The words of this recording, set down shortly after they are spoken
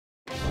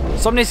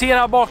Som ni ser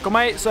här bakom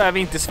mig så är vi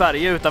inte i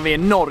Sverige utan vi är i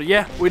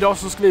Norge. Och idag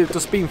så ska vi ut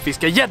och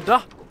spinnfiska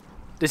gädda.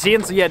 Det ser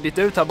inte så gäddigt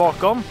ut här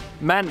bakom,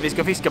 men vi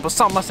ska fiska på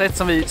samma sätt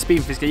som vi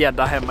spinnfiskar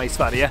gädda hemma i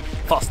Sverige.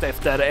 Fast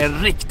efter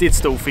en riktigt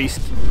stor fisk.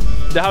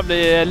 Det här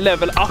blir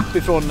level up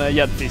ifrån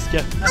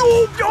gäddfiske.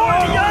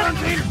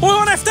 Och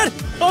han efter!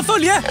 Och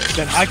följe!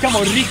 Den här kan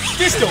vara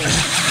riktigt stor.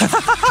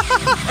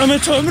 Ja men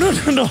ta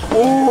den då.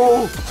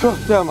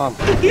 Trött är man.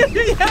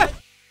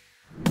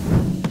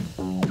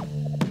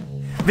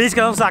 Vi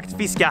ska som sagt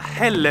fiska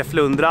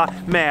hälleflundra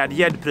med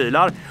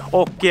gäddprylar.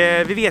 Och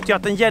vi vet ju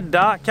att en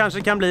gädda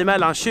kanske kan bli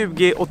mellan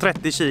 20 och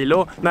 30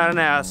 kilo när den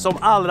är som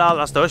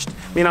allra störst.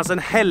 Medan en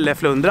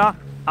hälleflundra,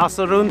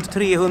 alltså runt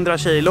 300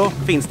 kilo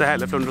finns det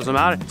hälleflundror som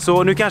är.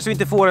 Så nu kanske vi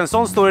inte får en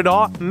sån stor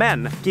idag,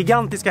 men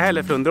gigantiska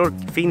hälleflundror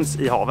finns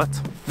i havet.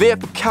 Vi är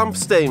på Camp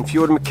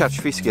Steinfjord med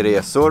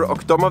catch-fiskeresor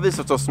och de har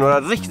visat oss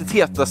några riktigt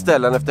heta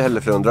ställen efter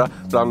hälleflundra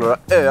bland några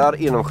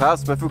öar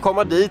inomskärs. Men för att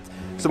komma dit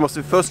så måste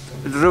vi först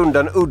runda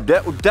en udde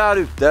och där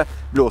ute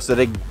blåser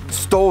det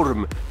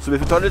storm. Så vi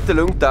får ta det lite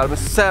lugnt där, men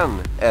sen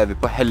är vi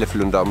på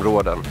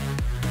hälleflundraområden.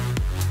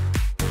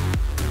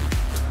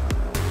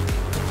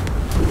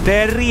 Det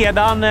är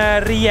redan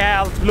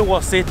rejält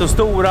blåsigt och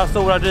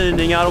stora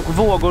dyningar och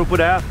vågor på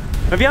det.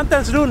 Men vi har inte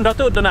ens rundat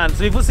udden än,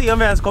 så vi får se om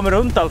vi ens kommer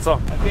runt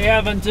alltså. Det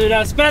äventyr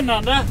är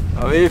spännande.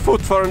 Ja, vi är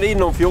fortfarande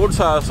inomfjords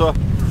här så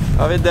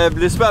det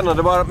blir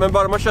spännande. Men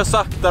bara man kör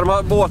sakta, de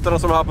här båtarna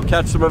som är här på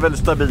catch som är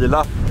väldigt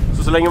stabila.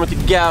 Så länge man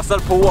inte gasar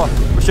på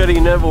och kör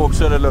in i en våg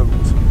så är det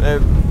lugnt.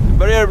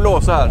 Börjar det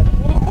blåsa här.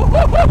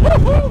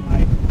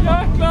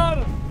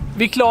 Jäklar!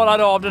 Vi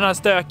klarade av den här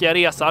stökiga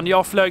resan.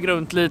 Jag flög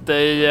runt lite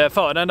i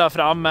fören där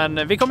fram,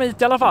 men vi kom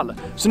hit i alla fall.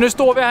 Så nu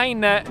står vi här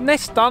inne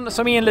nästan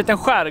som i en liten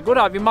skärgård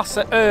här vid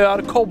massa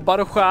öar, kobbar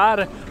och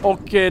skär. Och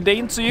det är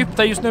inte så djupt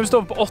här just nu.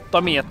 Står vi på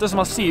 8 meter så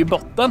man ser ju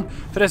botten.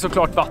 För det är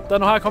såklart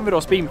vatten. Och här kommer vi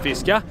då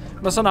spinnfiska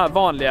med sådana här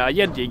vanliga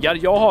gäddjiggar.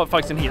 Jag har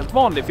faktiskt en helt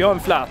vanlig, för jag har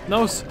en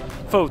flatnose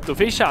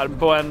photofish här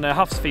på en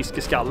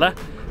havsfiskeskalle.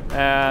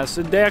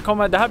 Så det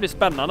här blir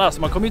spännande.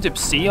 Alltså man kommer ju typ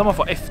se om man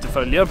får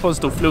efterföljare på en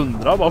stor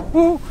flundra. Bara,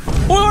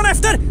 Och han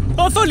efter!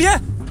 Och följe!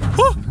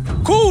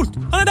 Coolt!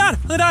 Han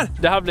är där!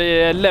 Det här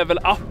blir level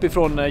up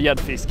ifrån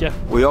gäddfiske.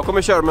 Och jag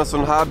kommer köra med en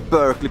sån här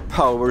Berkeley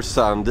Power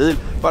Sandil.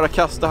 Bara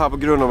kasta här på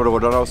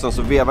grundområdena och sen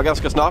så veva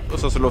ganska snabbt och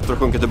sen så låter det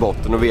sjunka till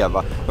botten och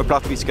veva. Och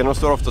plattfiskarna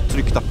står ofta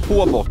tryckta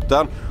på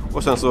botten.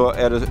 Och sen så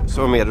är det,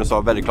 som Edvin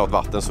sa, väldigt klart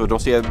vatten. Så de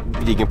ser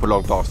riggen på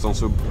långt avstånd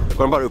så går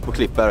de bara upp och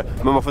klipper.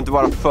 Men man får inte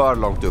vara för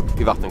långt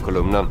upp i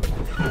vattenkolumnen.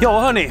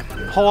 Ja hörni,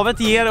 havet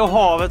ger och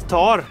havet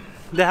tar.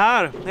 Det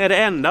här är det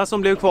enda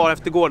som blev kvar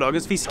efter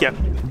gårdagens fiske.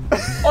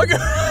 Åh gud!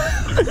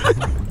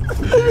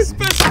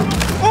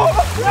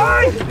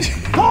 Nej!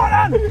 Ta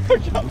den!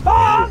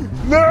 Fan!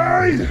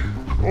 Nej!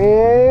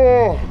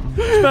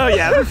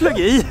 Spöjäveln flög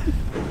i.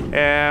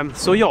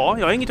 Så ja,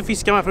 jag har inget att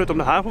fiska med förutom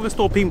det här. Får vi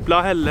stå och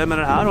pimpla hälle med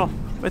det här då.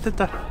 Vet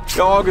inte.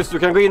 Ja August, du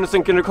kan gå in och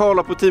sen kan du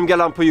kolla på Team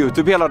Galant på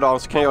YouTube hela dagen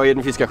så kan jag och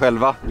Edvin fiska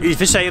själva. I och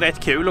för sig rätt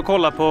kul att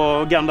kolla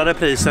på gamla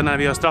repriser när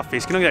vi gör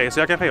straffisken och grejer, så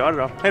jag kanske gör det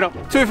då. Hej då!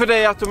 Tur för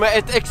dig att du med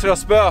ett extra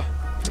spö.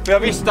 För jag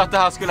visste att det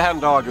här skulle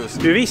hända,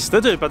 August. Du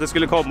visste typ att det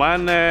skulle komma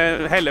en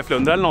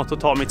hälleflundra eller något och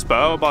ta mitt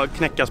spö och bara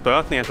knäcka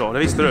spöet ner så. Det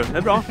visste du. Det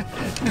är bra.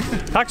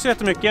 Tack så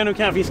jättemycket. Nu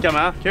kan jag fiska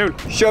med. Kul.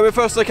 Kör vi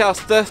första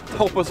kastet.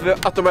 Hoppas vi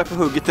att de är på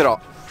hugget idag.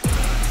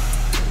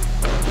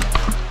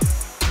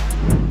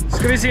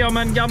 Ska vi se om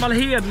en gammal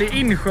hedlig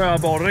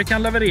insjöborre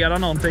kan leverera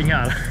någonting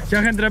här.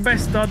 Kanske inte den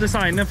bästa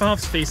designen för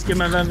havsfiske,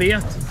 men vem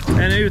vet?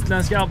 En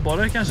utländsk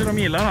abborre kanske de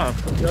gillar här.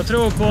 Jag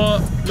tror på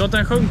låt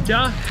den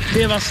sjunka,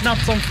 veva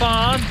snabbt som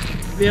fan,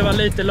 veva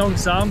lite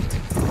långsamt,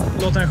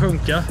 låt den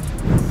sjunka.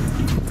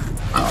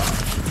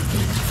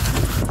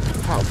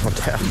 Fan vad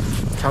det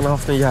kan ha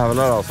haft en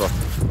jävlar alltså.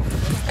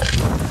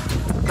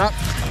 Nej.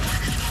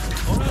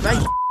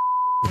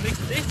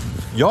 Riktigt?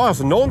 Ja,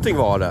 alltså någonting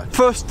var det.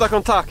 Första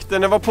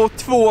kontakten, den var på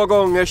 2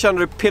 gånger,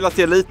 kände du pilla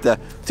till lite.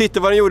 Titta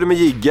vad den gjorde med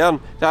jiggen.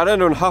 Det här är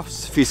ändå en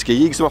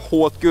havsfiskejigg som har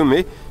hårt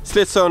gummi.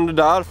 Slet sönder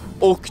där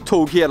och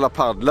tog hela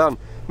paddeln.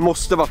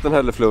 Måste varit en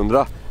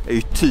hälleflundra. Det är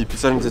ju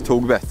typiskt att den inte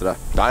tog bättre.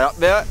 Naja,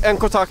 vi har en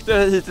kontakt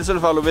hittills i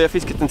alla fall och vi har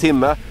fiskat en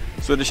timme.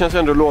 Så det känns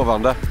ändå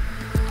lovande.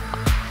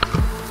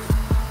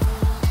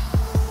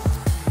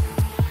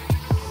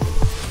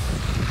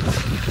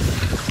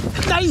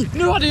 Nej,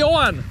 nu hade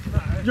jag en!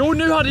 Jo,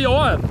 nu hade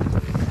jag en!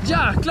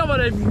 Jäklar vad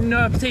det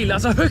nöp till,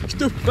 alltså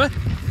högt uppe.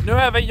 Nu har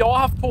även jag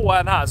haft på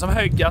en här som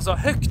högg alltså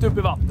högt upp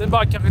i vattnet,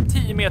 bara kanske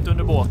 10 meter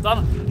under båten.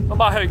 De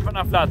bara högg på den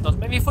här flätan,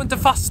 men vi får inte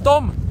fast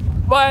dem.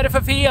 Vad är det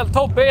för fel?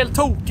 Tobbe är helt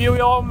tokig och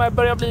jag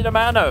börjar bli det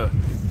med nu.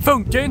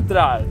 Funkar ju inte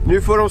det här.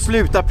 Nu får de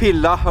sluta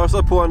pilla. Jag har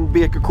satt på en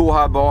BKK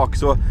här bak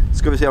så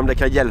ska vi se om det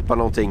kan hjälpa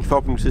någonting.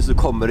 Förhoppningsvis så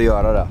kommer det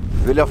göra det.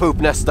 Vill jag få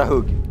upp nästa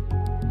hugg.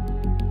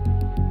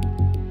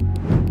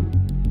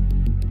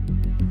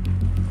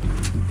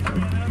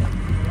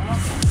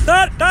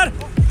 Där!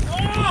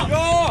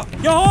 Ja!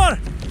 Jag har!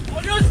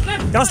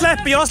 Jag har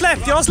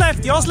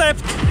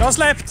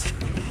släppt!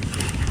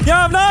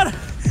 Jävlar!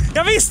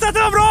 Jag visste att det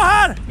var bra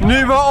här!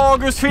 Nu var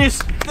August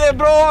fisk! Det är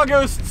bra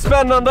August!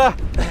 Spännande!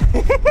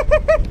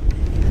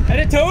 Är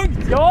det tungt?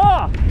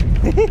 Ja!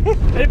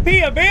 Är det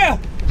PB?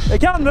 Det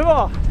kan det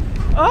vara.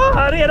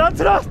 Jag är redan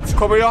trött.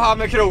 Kommer jag här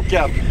med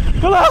kroken?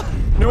 Kolla!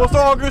 Nu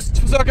måste August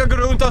försöka gå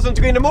runt här så att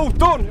inte gå in i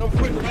motorn.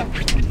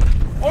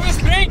 August,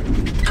 spring!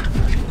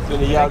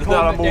 Den är jävligt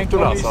nära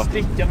motorn alltså.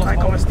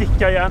 Den kommer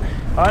sticka igen.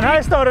 Ja, den här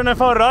är större än den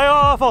förra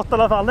jag har fått i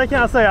alla fall, det kan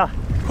jag säga.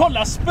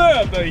 Kolla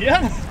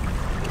spöböjen!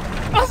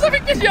 Alltså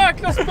vilken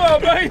jäkla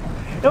spöböj!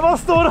 Jag bara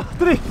står och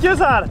trycker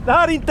så här. Det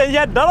här är inte en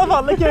gädda i alla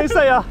fall, det kan jag ju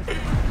säga.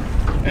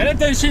 Är det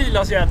inte en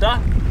kilasgädda?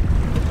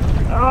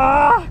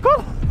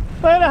 Kolla!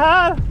 Vad är det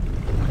här?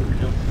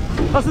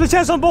 Alltså det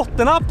känns som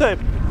bottennapp typ.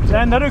 Det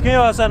enda du kan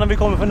göra sen när vi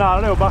kommer för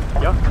nära är att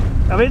backa.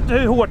 Jag vet inte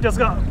hur hårt jag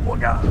ska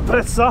våga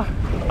pressa.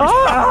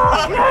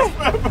 Nej!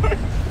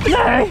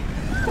 Nej!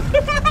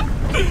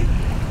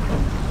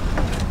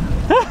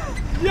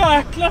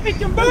 Jäklar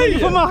vilken böj!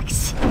 På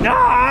max!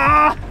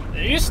 Det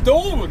är ju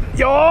stor!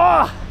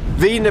 Ja!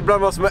 Vi är inne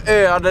bland massor med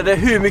öar där det är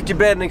hur mycket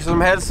bäddning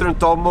som helst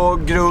runt om och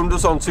grund och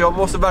sånt. Så jag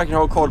måste verkligen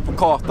ha koll på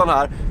kartan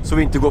här så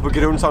vi inte går på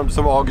grund samtidigt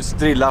som August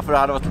drillar, för det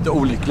hade varit lite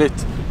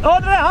olyckligt. Ja,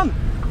 där är han!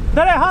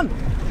 Där är han!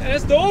 Är det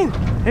stor?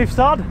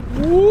 Hyfsad.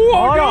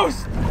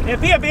 August! Det är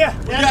PB!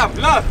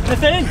 Jävlar! Det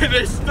är fint! Det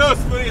är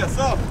störst på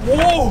resan!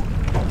 Wow!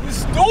 Det är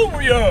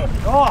stor ju!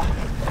 Ja!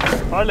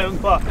 Ta det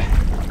lugnt bara.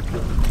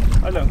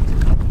 Ta det lugnt.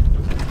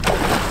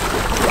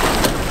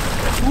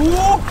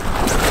 Ja!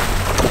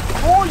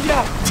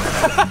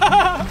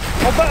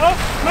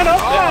 Men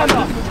upp där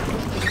då!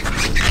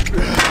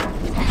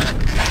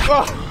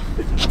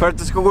 För att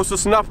det ska gå så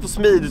snabbt och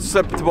smidigt så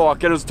släpper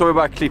tillbaka det, så tar vi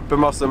bara klipper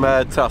massor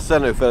med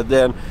trassel nu för att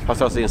den har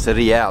trasslat in sig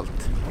rejält.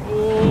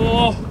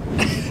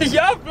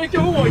 Jävligt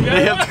mycket hågor! Det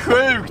är helt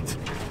sjukt!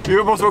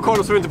 Vi måste vara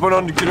kolla så vi inte på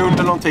någon grund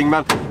eller någonting,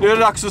 men nu är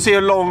det dags att se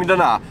hur lång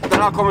den är.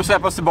 Den här kommer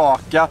släppas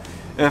tillbaka,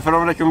 för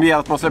de rekommenderar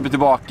att man släpper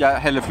tillbaka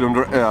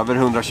hälleflundror över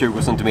 120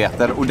 cm,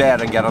 och det är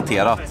den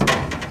garanterat.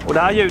 Och det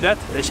här ljudet,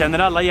 det känner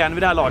alla igen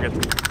vid det här laget.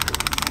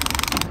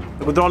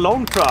 Det går dra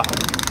långt tror jag.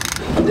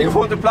 Det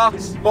får inte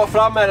plats, bara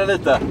fram med den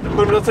lite.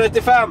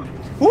 135!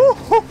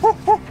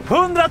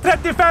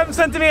 135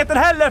 centimeter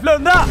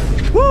hälleflundra!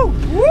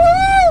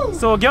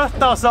 Så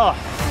gött alltså!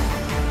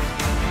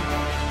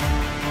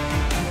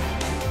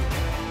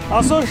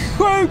 Alltså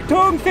sjukt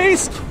tung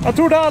fisk! Jag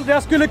trodde aldrig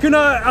jag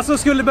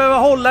skulle behöva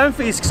hålla en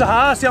fisk så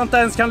här så jag inte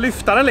ens kan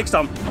lyfta den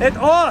liksom. Ett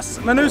as!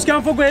 Men nu ska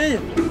han få gå i.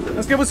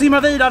 Den ska få simma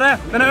vidare.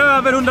 Den är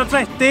över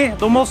 130.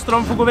 Då måste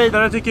de få gå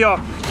vidare tycker jag.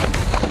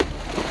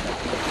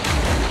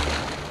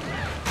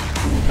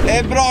 Det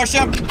är bra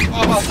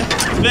kämpat!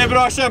 Det är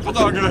bra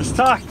kämpat August!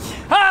 Tack!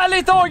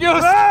 Härligt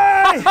August!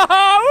 Hey!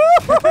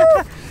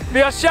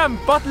 Vi har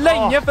kämpat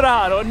länge för det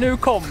här och nu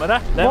kommer det.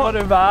 Det var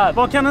du värd.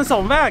 Vad kan en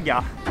sån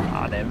väga?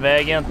 Ja, den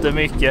väger inte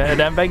mycket.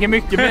 Den väger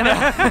mycket mer.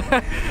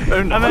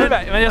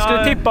 Men jag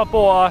skulle tippa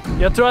på,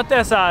 jag tror att det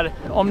är så här,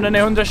 om den är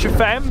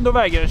 125 då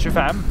väger den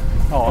 25.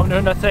 Ja. Om den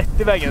är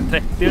 130 väger den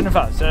 30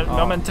 ungefär. Så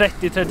ja, men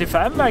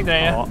 30-35 väger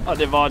den.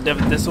 Ja,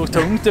 det såg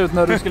tungt ut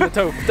när du skulle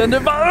ta upp den. Du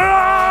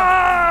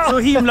bara... Så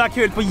himla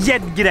kul på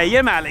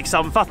gäddgrejer med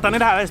liksom. Fattar ni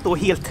det här? Det står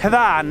helt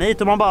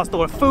tvärnit och man bara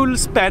står full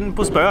spänn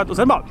på spöet och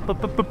sen bara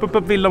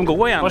vill de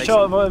gå igen.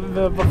 Liksom.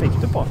 Vad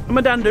fick du på?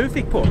 Men den du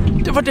fick på.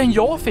 Det var den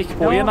jag fick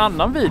på i en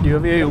annan video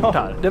vi har gjort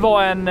här. Det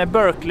var en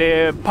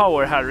Berkeley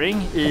Power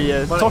Herring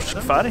i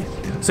torskfärg.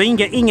 Så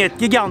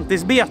inget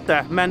gigantiskt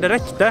bete, men det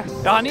räckte.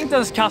 Jag hann inte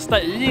ens kasta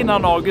i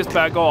innan August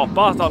började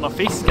gapa att han har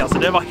fisk. Alltså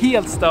det var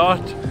helt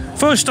stört.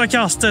 Första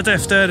kastet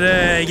efter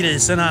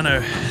grisen här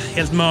nu.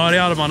 Helt mör i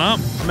armarna.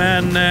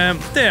 Men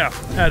det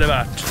är det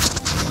värt.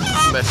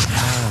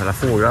 Jävla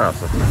fåglar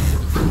alltså.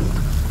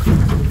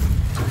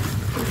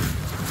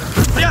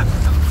 Ja!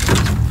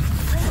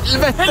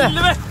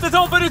 Helvete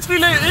Tobbe, du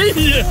trillar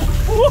i!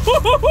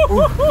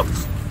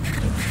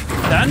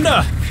 Den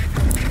då!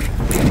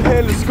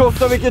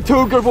 Helskotta vilket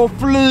tuggar på att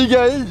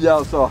flyga i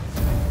alltså.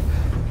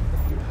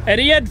 Är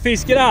det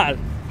gäddfiske det här?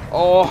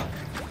 Ja,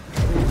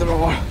 inte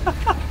bra.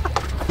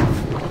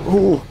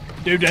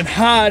 Du, den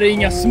här är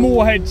inga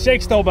små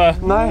headchecks Tobbe.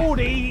 Nej.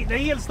 Det är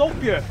helt stopp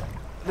ju.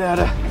 Det är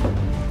det.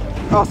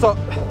 Alltså.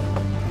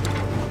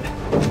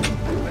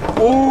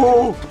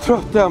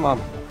 Trött är man.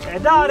 Det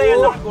där är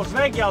en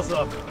laggårdsvägg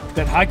alltså.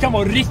 Den här kan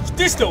vara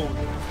riktigt stor.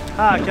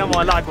 Här kan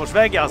vara en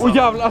laggårdsvägg alltså.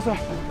 Jävlar alltså.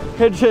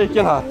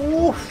 Headshaken här.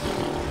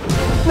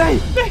 Nej!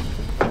 Nej!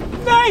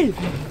 Nej!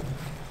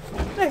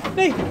 Nej!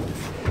 Nej!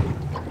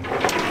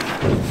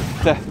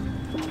 Det.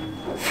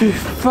 Fy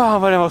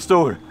fan vad den var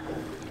stor.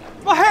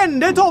 Vad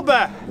hände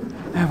Tobbe?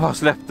 Jag bara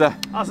släppte.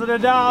 Alltså det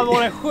där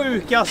var det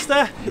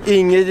sjukaste.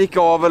 Inget gick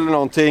av eller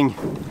någonting.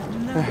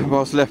 Jag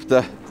bara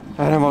släppte.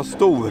 Den var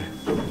stor.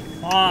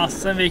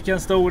 Fasen vilken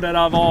stor det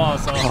där var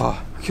alltså. Jag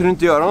kunde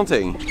inte göra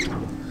någonting.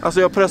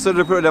 Alltså jag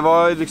pressade på, det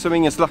var liksom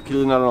ingen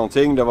slacklina eller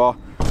någonting. Det var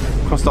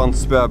konstant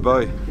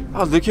spöböj.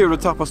 Aldrig kul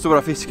att tappa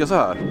stora fiskar så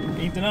här.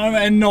 Inte när de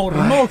är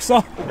enorma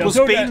också. På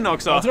spinn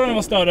också. Jag tror den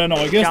var större än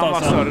August kan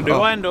alltså. Vara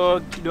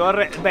större. Du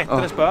har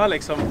bättre spö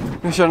liksom.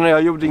 Jag känner att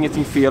jag gjorde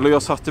ingenting fel och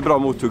jag satte bra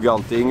mothugg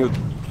allting.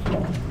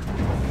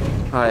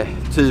 Nej,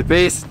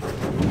 typiskt.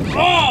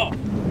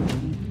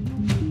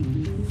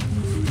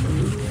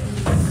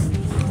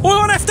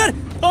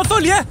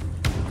 följe!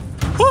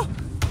 Oh,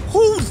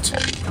 coolt!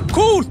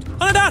 Coolt!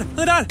 Han är där!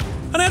 Han är där!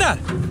 Han är där!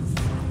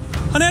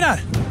 Han är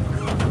där!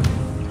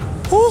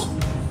 Oh!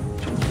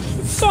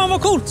 Fan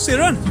vad coolt! Ser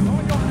du den?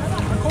 Ja,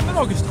 han kommer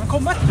August, han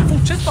kommer.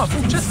 Fortsätt bara,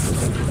 fortsätt.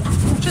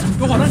 Fortsätt,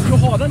 du har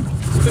den.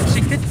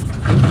 Försiktigt.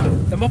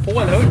 Den var på,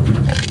 eller hur?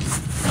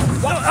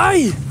 Wow.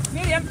 Aj!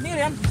 Ner igen.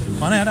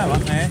 Han är där va?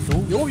 Nej.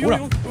 Jo.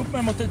 Upp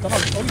med mot ytan.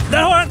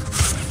 Där har han!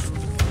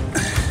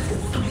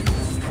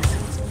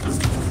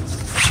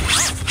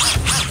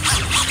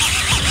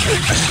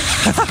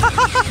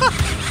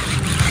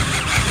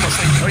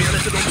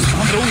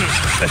 Han drog nu.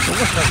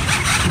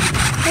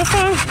 Vad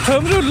fan?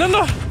 Töm rullen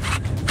då.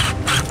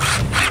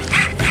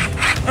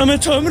 Ja men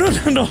töm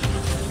rullen då.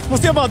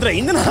 Måste jag bara dra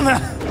in den här med.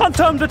 Han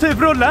tömde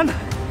typ rullen.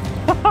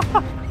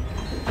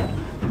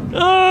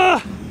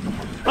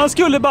 Han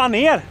skulle bara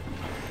ner.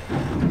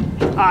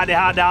 Det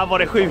här var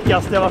det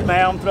sjukaste jag varit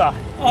med om tror jag.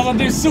 Alltså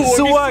du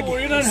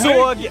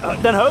såg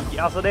den högg.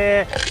 Alltså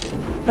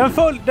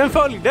den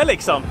följde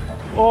liksom.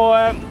 Och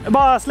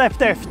bara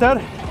släppte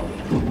efter.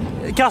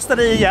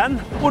 Kastade i igen.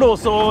 Och då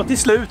så till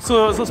slut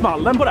så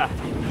small den på det.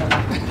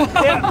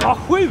 Det var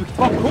sjukt,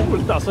 vad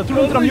coolt alltså. Jag tror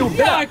inte de gjorde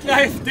det. Jäkla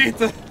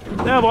häftigt.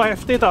 Det var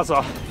häftigt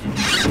alltså.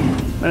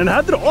 Men den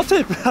här drar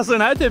typ. Alltså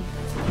den här är typ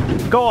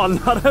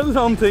galnare eller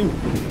någonting.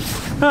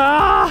 Det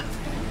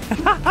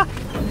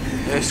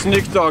är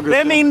snyggt August.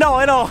 Det är min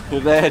dag idag.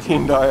 Det är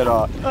din dag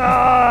idag.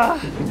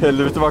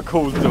 Helvete vad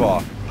coolt det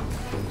var.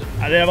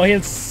 Ja, det var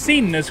helt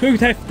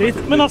sinnessjukt häftigt.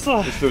 Men alltså...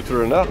 Hur slut tror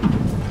du den där?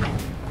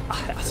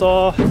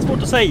 Alltså,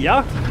 svårt att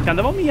säga. Kan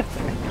det vara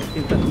meter?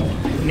 Inte.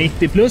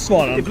 90 plus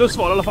var den. 90 plus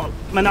var det i alla fall.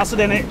 Men alltså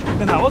den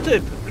här var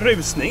typ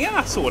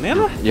rusningarna, såg ni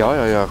eller?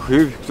 Ja,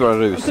 sjukt vad den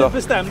rusade. Typ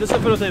bestämde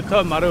sig för att typ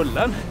tömma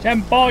rullen.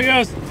 Kämpa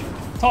August!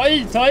 Ta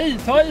i!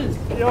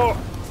 Ja.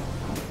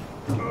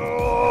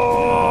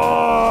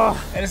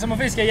 Är det som att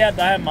fiska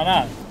gädda hemma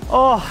där?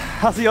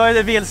 Alltså jag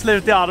är väl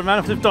slut i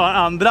armen, typ ta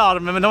andra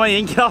armen, men de har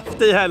ingen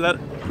kraft i heller.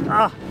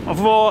 Man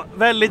får vara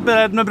väldigt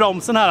beredd med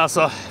bromsen här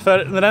alltså.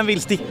 För när den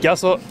vill sticka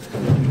så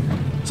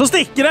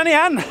sticker den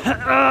igen.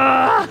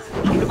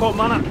 Då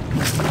kommer han här.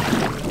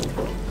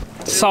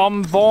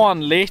 Som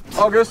vanligt.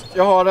 August,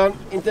 jag har den.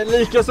 Inte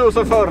lika stor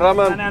som förra,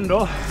 men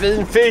ändå.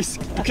 Fin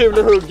fisk. Kul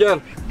i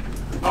huggen.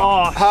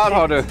 Här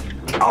har du.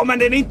 Ja, men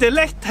den är inte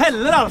lätt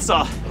heller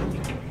alltså.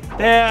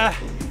 Det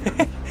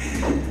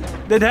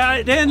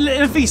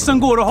är en fisk som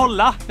går att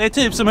hålla. Det är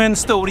typ som en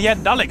stor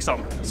gädda liksom.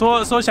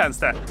 Så känns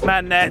det.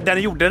 Men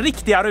den gjorde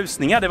riktiga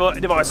rusningar.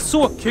 Det var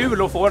så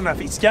kul att få den här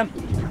fisken.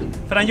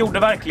 För den gjorde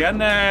verkligen,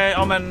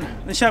 den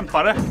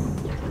kämpade.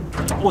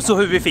 Och så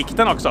hur vi fick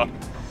den också.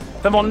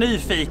 Den var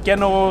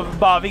nyfiken och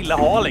bara ville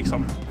ha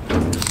liksom.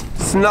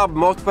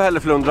 Snabbmått på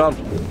hälleflundran.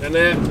 Den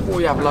är,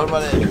 jävlar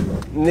vad det är.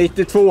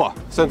 92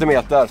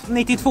 centimeter.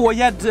 92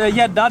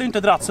 gädda hade ju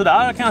inte dratt så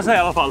där kan jag säga i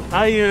alla fall. Det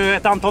här är ju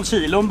ett antal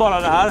kilon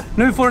bara det här.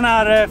 Nu får den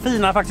här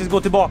fina faktiskt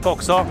gå tillbaka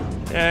också.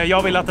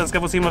 Jag vill att den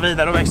ska få simma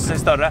vidare och växa sig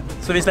större.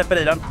 Så vi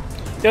släpper i den.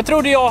 Jag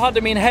trodde jag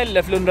hade min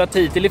hälleflundra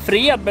titel i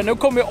fred, men nu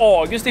kommer ju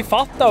August i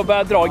fatta och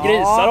börjar dra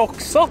grisar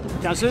också.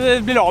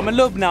 Kanske blir av med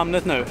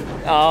lubbnamnet nu.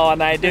 Ja,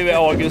 nej, du är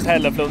August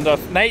hälleflundra.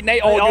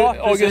 Nej,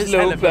 August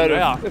Lubb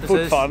är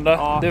fortfarande.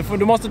 Ja.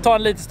 Du måste ta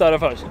en lite större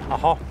först.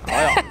 Jaha,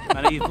 ja.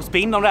 Men det är ju på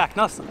spinn de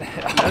räknas.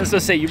 Så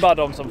ser ju bara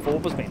de som får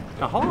på spinn.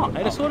 Jaha,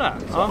 är det så där?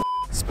 Ja.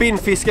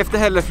 Spinnfiske efter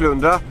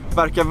hälleflundra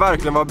verkar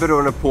verkligen vara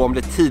beroende på om det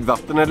är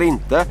tidvatten eller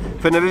inte.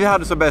 För när vi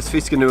hade så bäst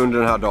fiske nu under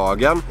den här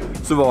dagen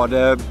så var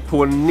det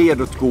på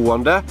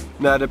nedåtgående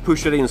när det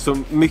pushade in så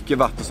mycket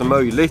vatten som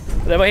möjligt.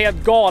 Det var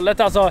helt galet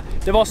alltså.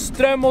 Det var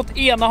ström åt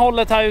ena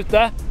hållet här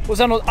ute och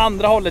sen åt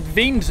andra hållet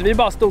vind, så vi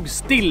bara stod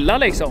stilla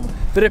liksom.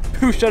 För det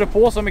pushade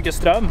på så mycket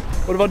ström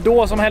och det var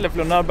då som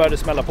hälleflundran började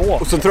smälla på.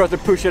 Och så tror jag att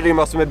det pushade in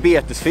massor med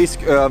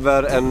betesfisk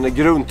över en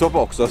grundtopp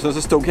också.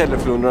 Så stod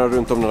hälleflundran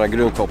runt om den här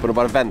grundtoppen och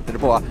bara väntade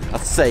på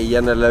att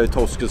sejen eller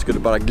tosken skulle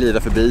bara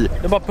glida förbi.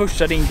 Det bara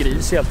pushade in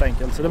gris helt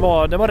enkelt. Så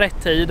det var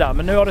rätt tid där.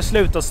 Men nu har det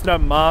slutat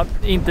strömma,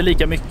 inte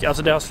lika mycket.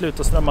 Alltså det har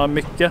slutat strömma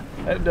mycket.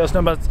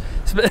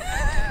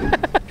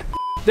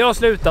 Det har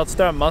slutat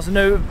strömma, så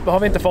nu har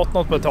vi inte fått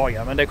något på ett tag,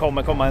 men det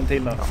kommer komma en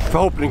till nu.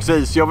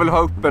 Förhoppningsvis, jag vill ha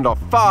upp en dag.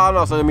 Fan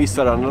alltså, jag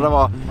missade den. Det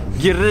var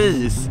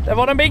gris. Det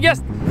var den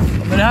biggest.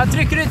 Men det här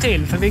trycker det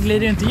till, för vi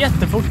glider inte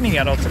jättefort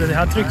neråt, så det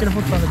här trycker det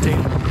fortfarande till.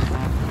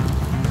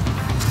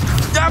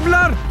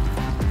 Jävlar!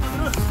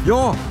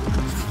 Ja,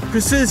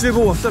 precis vid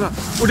båten.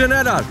 Och den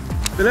är där.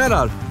 Den är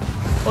där.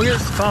 Åh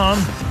gud, fan.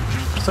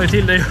 Sa ju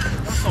till dig.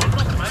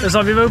 Jag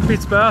sa vi var uppe i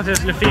ett spö att jag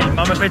skulle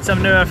filma, men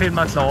skitsamma, nu har jag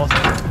filmat klart.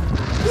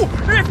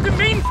 Efter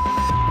min!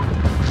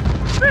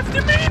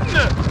 Efter min!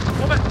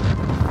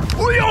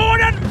 Oj, jag har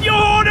den! Jag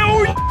har den!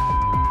 Oj!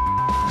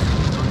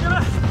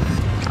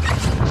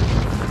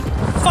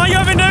 Fan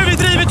gör vi nu? Vi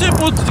driver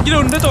typ mot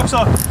grundet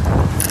också.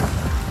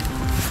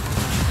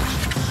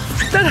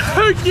 Den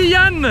högg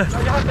igen!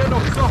 Jag hade den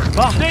också.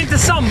 Va? Det är inte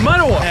samma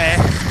då? Nej.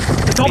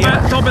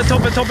 Tobbe.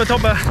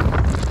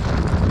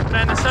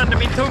 Den sönder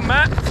min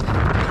tumme.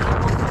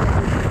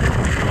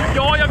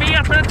 Ja, jag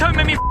vet, men den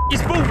tömmer min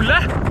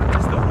spole.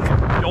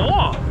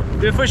 Ja.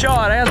 Du får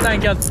köra helt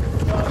enkelt.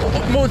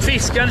 Mot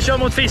fisken, kör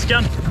mot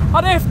fisken.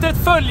 Hade efter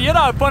ett följe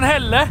där på en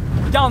hälle.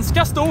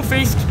 Ganska stor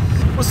fisk.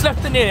 Och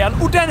släppte ner igen.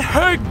 Och den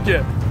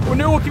högg! Och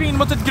nu åker vi in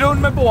mot ett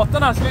grund med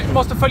båten här. Så vi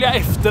måste följa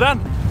efter den.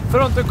 För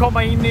att inte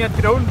komma in i ett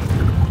grund.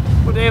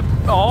 Och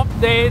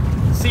det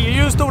ser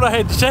ju stora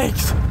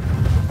headshakes.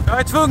 Jag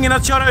är tvungen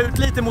att köra ut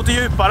lite mot det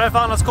djupare. För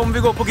annars kommer vi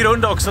gå på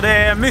grund också. Det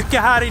är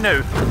mycket här i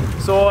nu.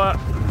 Så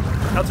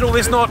jag tror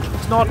vi snart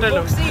är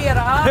lugnt.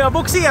 Boxera! Jag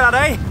boxerar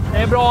dig! Det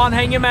är bra, han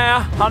hänger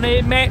med. Han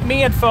är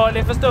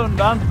medförlig för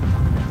stunden.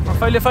 Han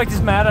följer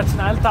faktiskt med rätt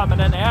snällt här,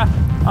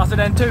 men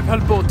den typ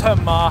höll på att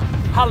tömma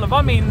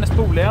halva min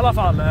spole i alla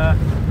fall.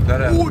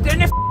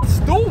 Den är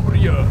stor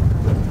ju!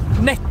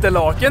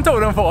 Nättelaken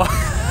tog den på.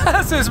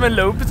 Det ser ut som en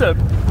loop typ.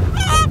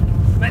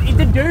 Men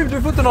inte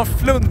du får inte någon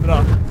flundra.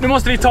 Nu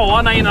måste vi ta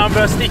honom innan han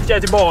börjar sticka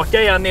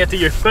tillbaka igen ner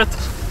till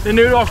djupet. Det är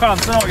nu du har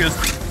chansen,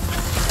 August.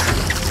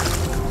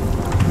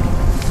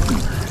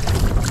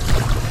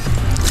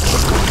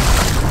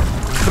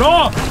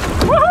 Bra!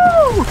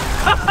 Woho!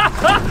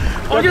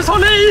 August,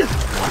 håll i!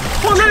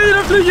 Håll i,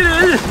 den flyger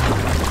i!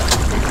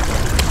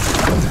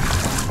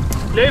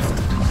 Lyft!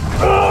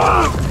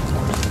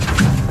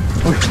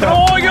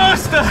 Bra,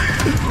 August!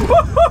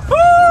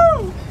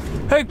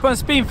 Hög på en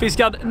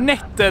spinnfiskad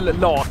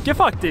nättellake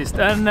faktiskt.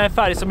 En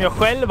färg som jag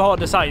själv har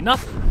designat.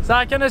 Så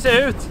här kan det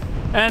se ut.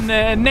 En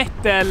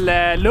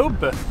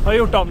nättellubb har jag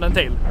gjort om den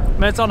till.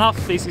 Med ett sån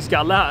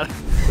havsfiskeskalle här.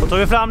 Då tar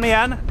vi fram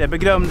igen det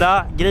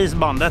berömda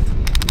grisbandet.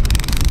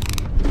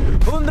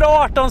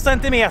 118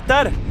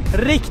 centimeter.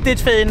 Riktigt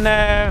fin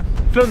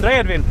flundra,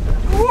 Edvin.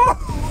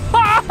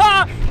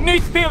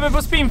 Nytt PV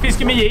på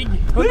spinnfiske med jigg.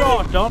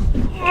 118.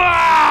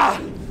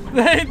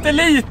 Det är inte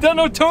liten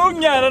och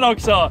tung är den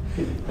också.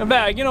 Den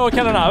väger nog,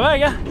 kan den här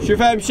väga?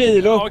 25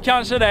 kilo. Ja,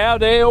 kanske det.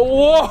 Det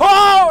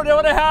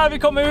var det här vi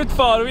kom ut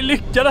för och vi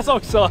lyckades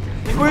också.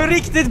 Det går ju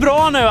riktigt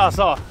bra nu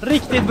alltså.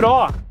 Riktigt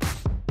bra.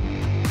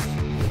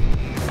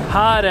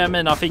 Här är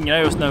mina fingrar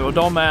just nu och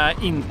de är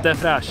inte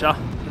fräscha.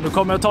 Nu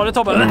kommer jag ta det,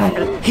 Tobbe.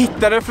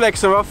 Hittade en fläck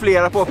som var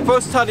flera på.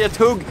 Först hade jag ett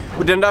hugg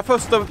och den där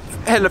första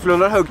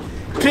hälleflundran högg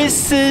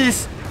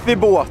precis vid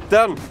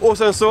båten. Och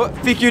sen så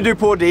fick ju du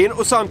på din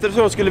och samtidigt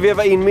som jag skulle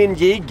veva in min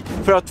jigg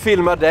för att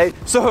filma dig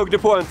så högg du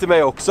på en till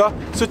mig också.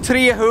 Så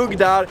 3 hugg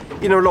där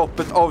inom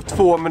loppet av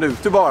 2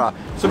 minuter bara.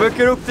 Så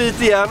böker upp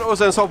dit igen och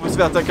sen så hoppas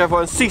vi att jag kan få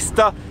en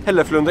sista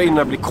hälleflundra innan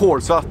det blir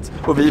kolsvart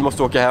och vi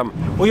måste åka hem.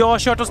 Och jag har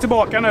kört oss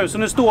tillbaka nu så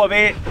nu står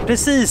vi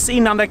precis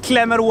innan det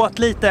klämmer åt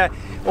lite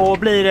och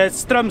blir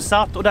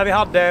strömsatt och där vi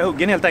hade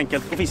huggen helt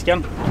enkelt på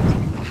fisken.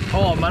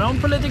 Har man dem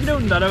på lite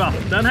grundare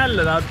vatten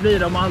heller blir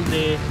de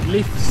aldrig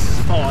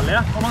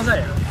livsfarliga om man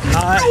säger.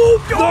 Nej.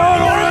 Där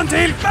har du en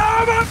till!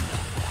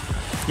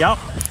 Ja.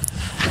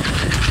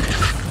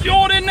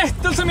 Ja, det är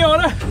nättel som gör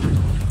det.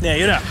 Det är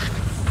ju det.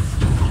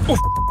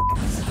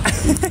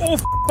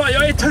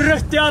 Jag är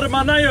trött i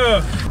armarna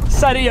ju.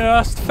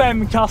 Seriöst,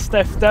 5 kast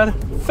efter.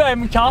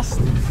 5 kast.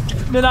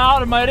 Mina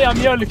armar är redan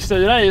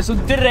mjölksyra i så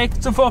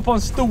direkt så får jag på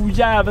en stor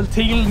jävel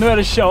till. Nu är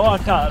det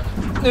kört här.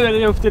 Nu är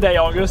det upp till dig,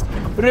 August.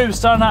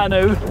 Rusar den här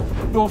nu.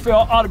 Då får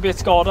jag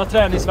arbetsskada,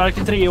 träningsvärk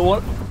i 3 år.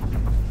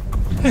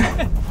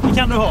 Det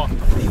kan du ha.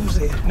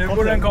 Nu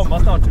borde den komma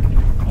snart.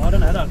 Ja,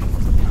 den är där.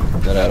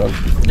 Där är den.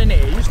 Den är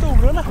ju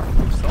stor, eller?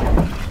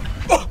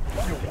 Jo,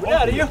 det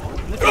är det ju.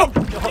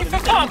 Nej, för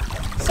fan!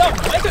 Samma!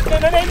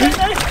 Nej!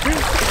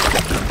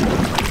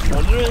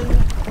 Håller du i?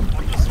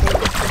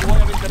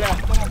 Jag vill inte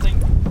räta någonting.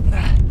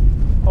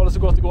 Håller så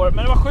gott det går.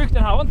 Men det var sjukt,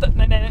 den här var inte...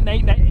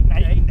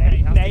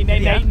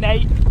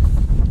 Nej.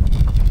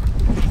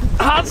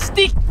 Han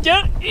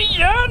sticker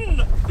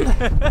igen!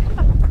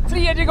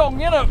 3:e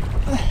gången nu.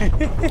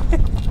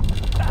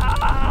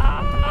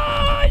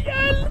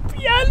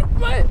 Hjälp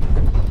mig!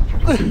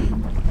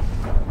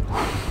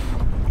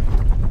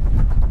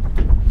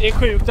 Det är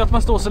sjukt att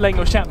man står så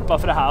länge och kämpar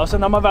för det här och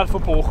sen när man väl får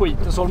på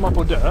skiten så håller man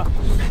på att dö.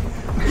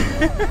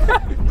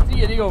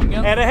 3:e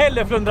gången. Är det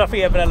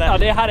hälleflundrafeber eller? Ja,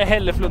 det här är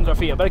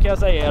hälleflundrafeber kan jag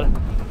säga er.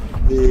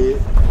 Vi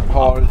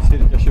har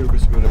cirka 20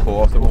 sekunder på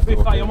oss.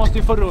 Jag måste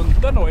ju få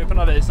runt den då på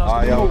något vis.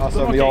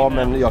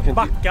 Men jag kan inte...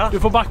 Backa. Du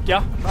får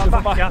backa.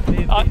 Backa.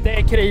 Ja, det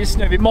är kris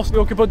nu. Vi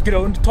åker på ett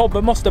grund.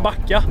 Tobbe måste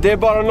backa. Det är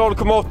bara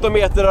 0,8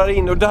 meter där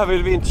inne och där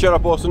vill vi inte köra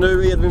på. Så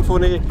nu Edvin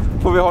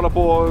får vi hålla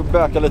på och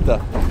böka lite.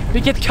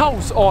 Vilket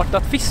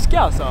kaosartat fiske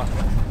alltså.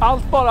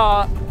 Allt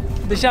bara...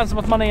 Det känns som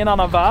att man är i en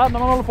annan värld när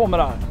man håller på med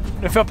det här.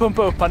 Nu får jag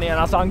pumpa upp här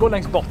nere. Alltså han går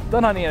längs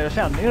botten här nere. Jag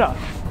känner ju det.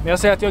 Men jag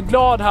säger att jag är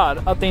glad här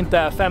att det inte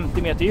är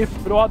 50 meter djup.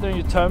 För då hade den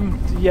ju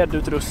tömt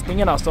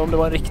gäddutrustningen alltså om det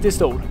var en riktigt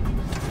stor.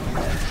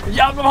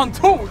 Jävlar vad han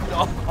tog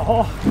då!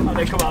 Jaha,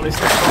 det kommer aldrig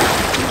släppa.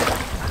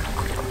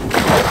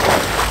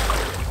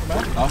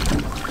 Ja.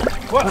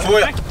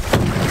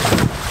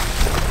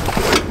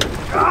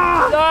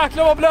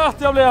 Jäklar vad blöt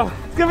jag blev!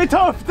 Ska vi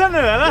ta upp den nu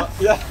eller?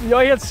 Ja.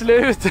 Jag är helt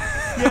slut.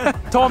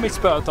 Ta mitt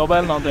spö Tobbe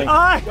eller någonting.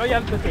 Aj. Jag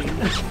hjälper till.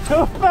 Ta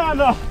upp den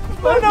då!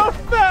 Ta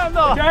upp den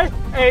då! Okej,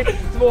 1,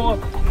 2...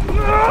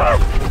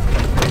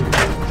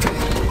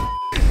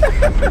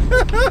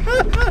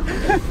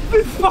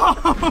 Fy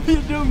fan vad vi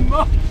är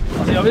dumma!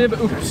 Alltså jag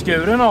blir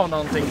uppskuren av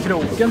någonting,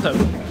 kroken typ.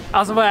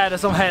 Alltså vad är det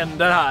som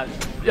händer här?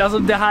 Alltså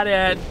det här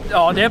är,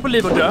 ja det är på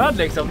liv och död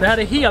liksom. Det här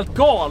är helt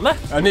galet.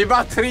 Ja, ni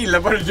bara trillar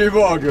på det, du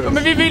och August. Ja,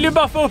 men vi vill ju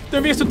bara få upp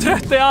den, vi är så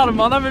trötta i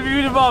armarna, men vi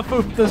vill ju bara få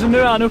upp den, så nu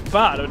är han uppe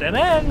här. Och den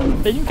är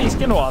en fin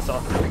fisk ändå alltså.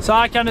 Så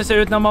här kan det se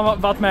ut när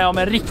man varit med om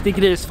en riktig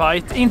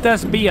grisfight. Inte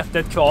ens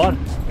betet kvar.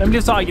 Den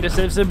blev så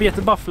aggressiv så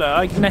betet bara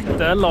flög,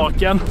 nätte,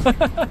 laken.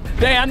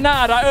 Det är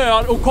nära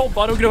öar och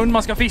kobbar och grund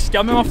man ska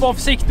fiska, men man får vara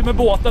försiktig med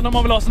båten om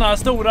man vill ha såna här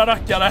stora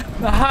rackare.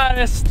 Det här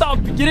är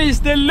stabbgris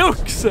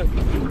deluxe.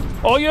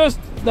 Och just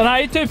den här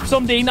är typ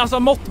som din, alltså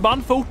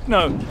måttband fort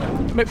nu.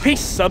 Men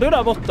pissar du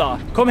där borta?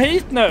 Kom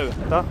hit nu.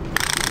 Ja.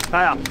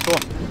 Ja, så.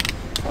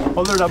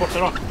 Håller du där borta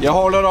då? Jag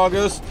håller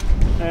August.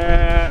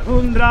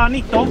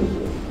 119.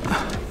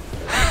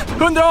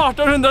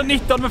 118,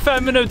 119 med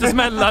 5 minuters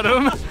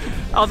mellanrum.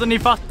 Alltså ni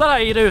fattar här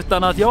i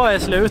rutan att jag är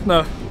slut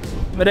nu.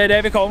 Men det är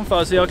det vi kom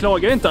för, så jag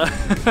klagar inte.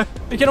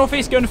 Vi kan nog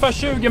fiska ungefär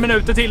 20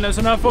 minuter till nu,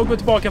 så när jag får gå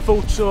tillbaka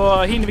fort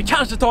så hinner vi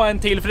kanske ta en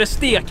till, för det är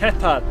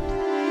stekhett här.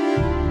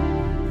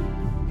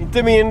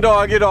 Inte min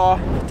dag idag.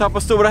 Tappar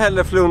stora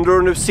hälleflundror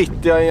och nu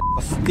sitter jag i en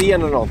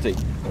sten eller någonting.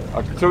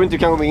 Jag tror inte vi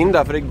kan gå in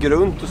där för det är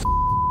grunt och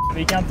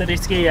Vi kan inte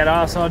riskera,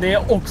 alltså det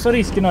är också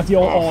risken att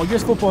jag och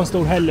August får på en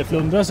stor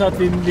hälleflundra så att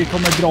vi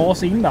kommer dra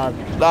oss in där.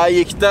 Där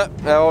gick det.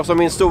 Ja, så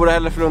min stora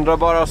hälleflundra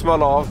bara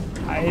small av.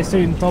 Nej, det är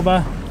synd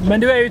Tobbe. Men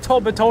du är ju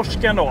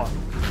Tobbe-torsken då.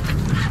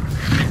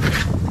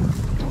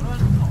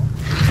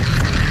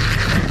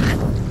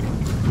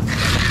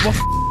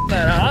 Vad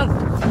är det här?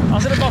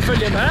 Alltså det bara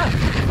följer med.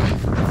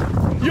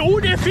 Jo,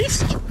 det är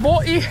fisk!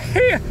 Vad är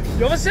det?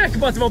 Jag var säker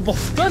på att det var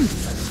botten.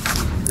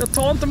 Jag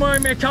tar inte många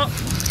mer kan.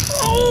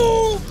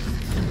 Oh!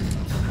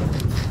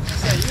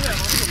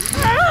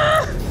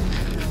 Ah!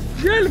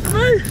 Hjälp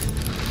mig!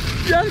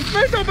 Hjälp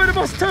mig Tobbe, det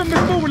bara tömmer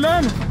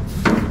spolen.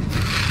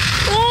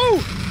 Oh!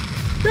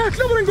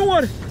 Jäklar vad den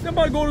går! Den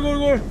bara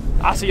går.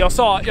 Alltså jag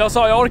sa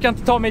jag orkar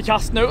inte ta mig i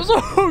kast nu, och så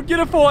hugger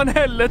det på en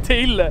hälle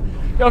till.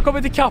 Jag har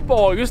kommit ikapp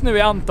August nu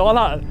i antal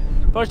här.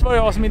 Först var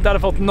jag som inte hade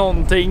fått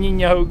någonting,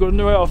 inga hugg, och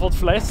nu har jag fått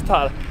flest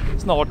här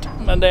snart.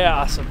 Men det är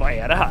alltså, vad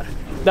är det här?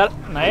 Där,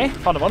 nej,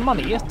 fan det var en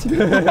manet.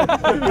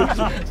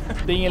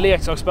 Det är ingen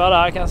leksaksspärr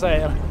här kan jag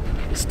säga.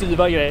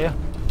 Styva grejer.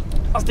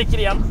 Han sticker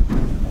igen.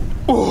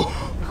 Jag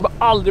kommer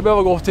aldrig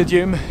behöva gå till ett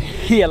gym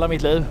hela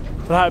mitt liv.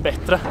 För det här är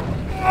bättre.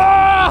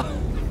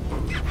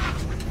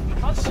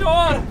 Han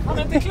kör! Han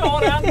är inte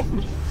klar än.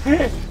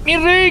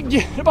 Min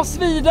rygg! Det bara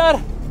svider.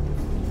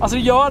 Alltså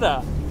det gör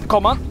det.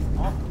 Kom han?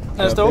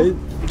 Är det stor?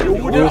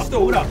 Jo, det är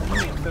stora.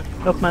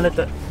 Upp mig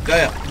lite. Ja.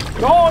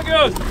 Bra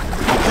August!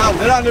 Kan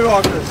det där nu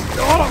August?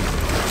 Ja!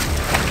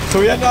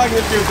 Så igen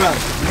August gubben.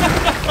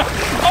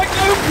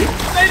 August!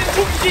 Nej, det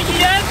tog sig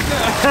igen!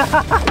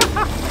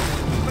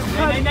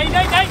 Nej!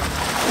 Nej!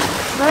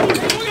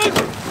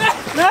 August!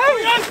 Nej!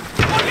 August!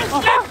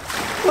 Släpp!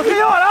 Vad ska jag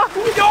göra?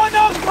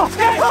 Ja, Vad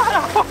ska jag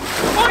göra?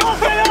 Vad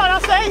ska jag göra?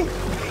 Säg!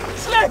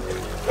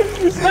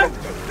 Släpp!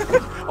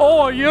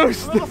 Åh,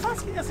 just! Vad fan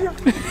ska jag säga?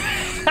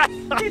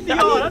 Jag kan inte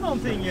göra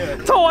någonting ju.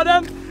 Ta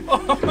den!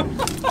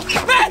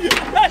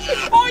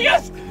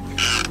 August!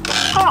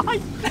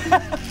 Aj!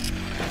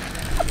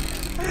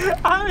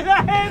 Mina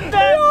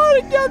händer! Jag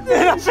orkar inte!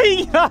 Mina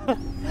fingrar!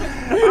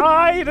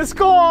 Aj, det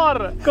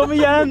skar! Kom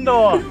igen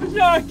då!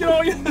 Jäklar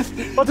August!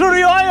 Vad tror du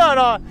jag gör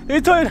då?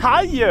 Vi tar en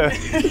haj ju!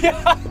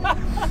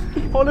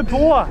 Håller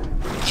på!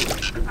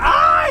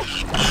 Aj!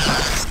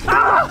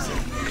 Ah!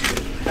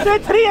 Det är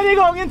tredje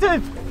gången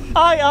typ!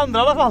 Aj, andra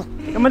i alla fall!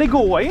 Ja, men det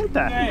går ju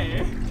inte!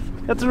 Nej.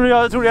 Jag tror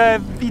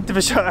jag inte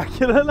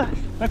försöker, eller?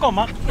 Men kom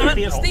han! Men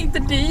inte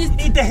dit!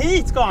 Inte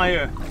hit ska han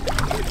ju!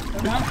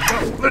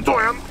 Nu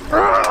tar jag en!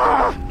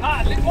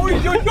 Härligt!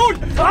 Oj!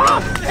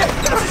 Ah!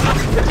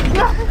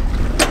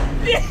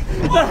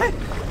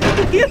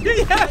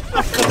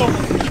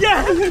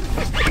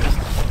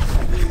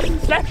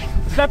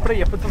 Släpp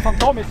repet och fan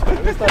ta mitt spö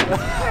istället.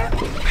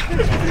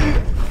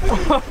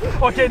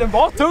 Okej, den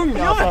var tung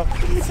alltså.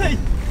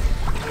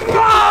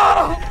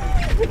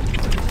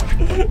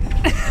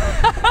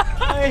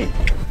 Nej.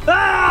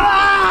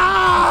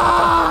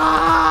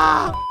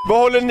 Vad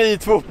håller ni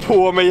två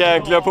på med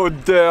egentligen, på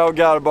att dö och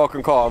garv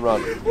bakom kameran?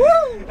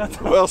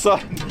 Jag sa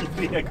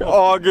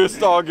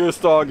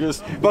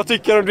August. Vad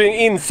tycker du om din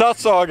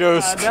insats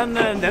August? Ja,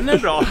 den är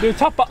bra. Du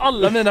tappar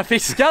alla mina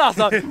fiskar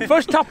alltså.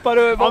 Först tappar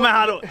du... Ja, men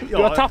hallå. Du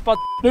har tappat...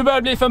 Nu börjar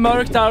det bli för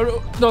mörkt här.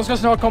 De ska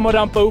snart komma och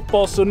rampa upp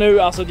oss. Och nu,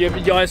 alltså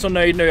jag är så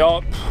nöjd nu.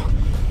 Jag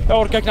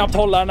orkar knappt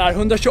hålla den här.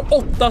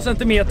 128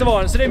 centimeter var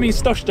den, så det är min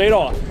största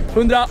idag.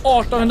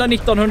 118,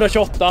 119,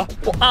 128.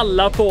 Och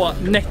alla på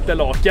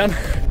nättelaken.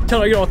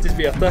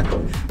 Kanalgratisdotse.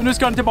 Men nu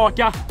ska den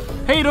tillbaka.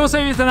 Hej då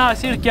säger vi till den här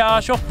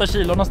cirka 28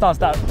 kilo någonstans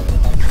där.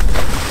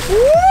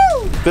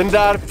 Den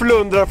där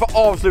flundrar för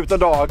avsluta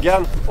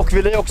dagen. Och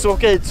vill ni också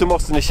åka hit så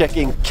måste ni checka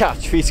in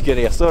Catch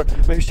fiskeresor.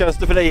 Men hur känns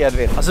det för dig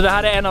Edvin? Alltså det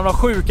här är en av de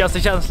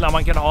sjukaste känslorna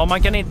man kan ha.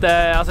 Man kan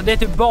inte, alltså det är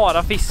typ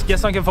bara fiske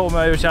som kan få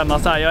mig att känna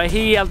så här. Jag är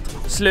helt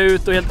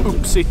slut och helt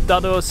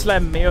uppsittad och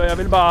slemmig och jag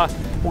vill bara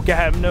åka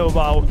hem nu och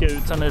bara åka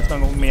ut sen hit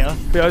någon gång mer.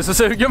 För jag är så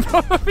sugen på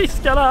att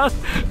fiska där.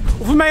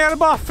 Och för mig har det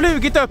bara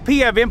flugit upp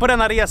PVn på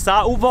denna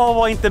resa. Och vad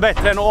var inte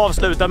bättre än att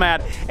avsluta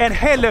med en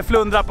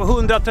hälleflundra på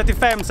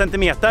 135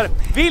 cm.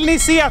 Vill ni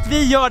se att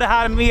vi gör det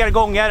här mer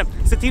gånger?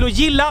 Se till att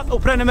gilla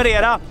och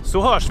prenumerera,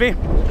 så hörs vi!